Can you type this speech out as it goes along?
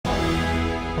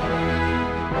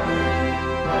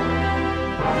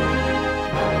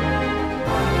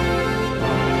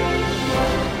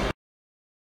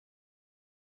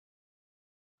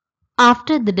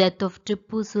After the death of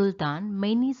Tipu Sultan,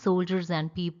 many soldiers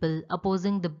and people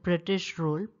opposing the British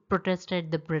rule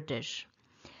protested the British.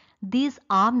 These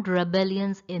armed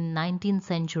rebellions in 19th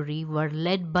century were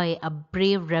led by a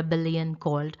brave rebellion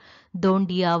called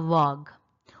Dondiya Wagh,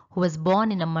 who was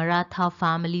born in a Maratha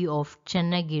family of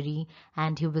Chennagiri,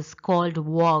 and he was called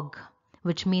Wagh,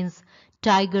 which means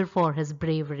tiger, for his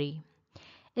bravery.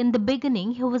 In the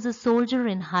beginning, he was a soldier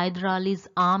in Hyder Ali's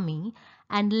army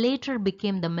and later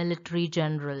became the military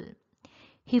general.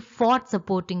 He fought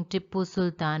supporting Tipu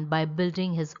Sultan by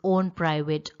building his own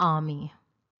private army.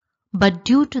 But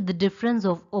due to the difference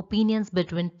of opinions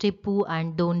between Tipu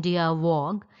and Dondiya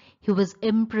Wagh, he was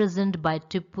imprisoned by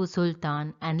Tipu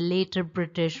Sultan and later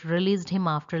British released him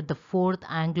after the Fourth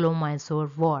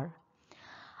Anglo-Mysore War.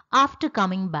 After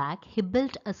coming back, he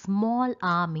built a small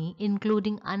army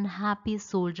including unhappy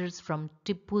soldiers from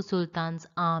Tipu Sultan's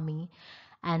army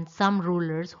and some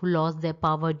rulers who lost their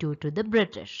power due to the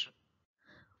British.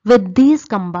 With these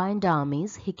combined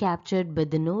armies, he captured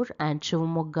Bidanur and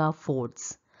Shivamogga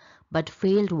forts, but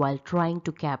failed while trying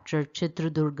to capture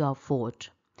Chitradurga fort.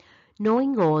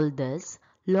 Knowing all this,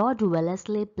 Lord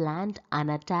Wellesley planned an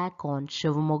attack on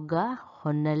Shivamogga,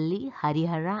 Honnalli,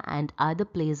 Harihara and other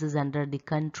places under the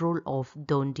control of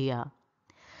Dondiya.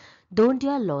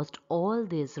 Dondiya lost all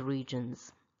these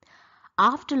regions.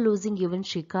 After losing even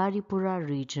Shikaripura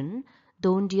region,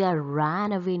 Dondiya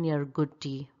ran away near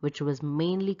Gutti, which was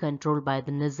mainly controlled by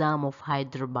the Nizam of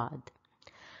Hyderabad.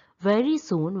 Very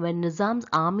soon, when Nizam's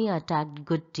army attacked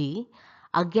Gutti,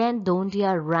 again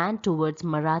Dondiya ran towards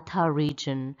Maratha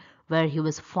region, where he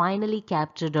was finally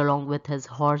captured along with his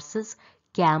horses,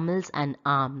 camels and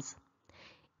arms.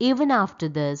 Even after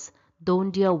this,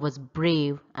 Dondiya was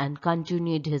brave and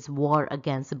continued his war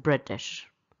against the British.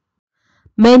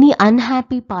 Many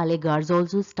unhappy Palegars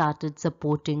also started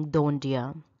supporting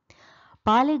Dondiya.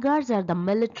 Palegars are the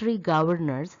military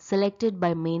governors selected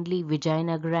by mainly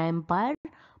Vijayanagara Empire,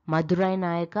 Madurai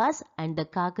Nayakas and the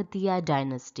Kakatiya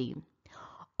dynasty.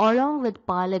 Along with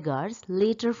Palegars,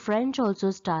 later French also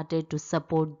started to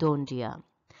support Dondiya.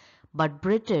 But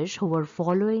British, who were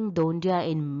following Dondiya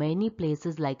in many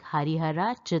places like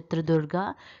Harihara,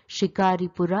 Chitradurga,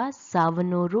 Shikaripura,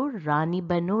 Savanuru,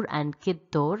 Ranibanur and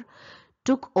Kittur,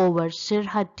 took over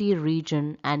Shirhatti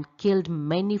region and killed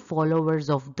many followers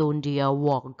of Dondiya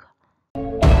Wagh.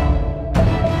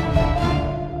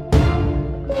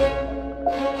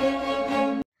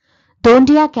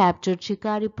 Dondiya captured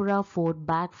Shikaripura fort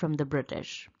back from the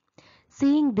British.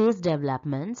 Seeing these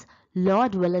developments,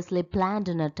 Lord Wellesley planned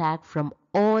an attack from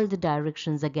all the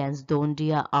directions against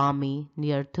Dondiya army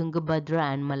near Tungabhadra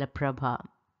and Malaprabha.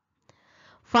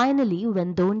 Finally,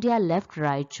 when Dondiya left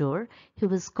Raichur, he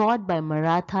was caught by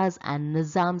Marathas and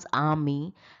Nizam's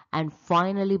army, and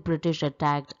finally British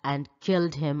attacked and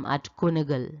killed him at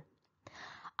Kunigal.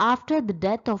 After the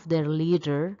death of their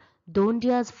leader,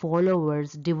 Dondiya's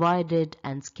followers divided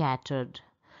and scattered.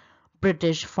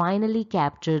 British finally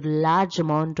captured large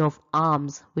amount of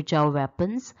arms, which are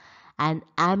weapons, and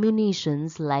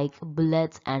ammunitions like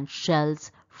bullets and shells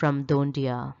from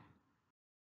Dondiya.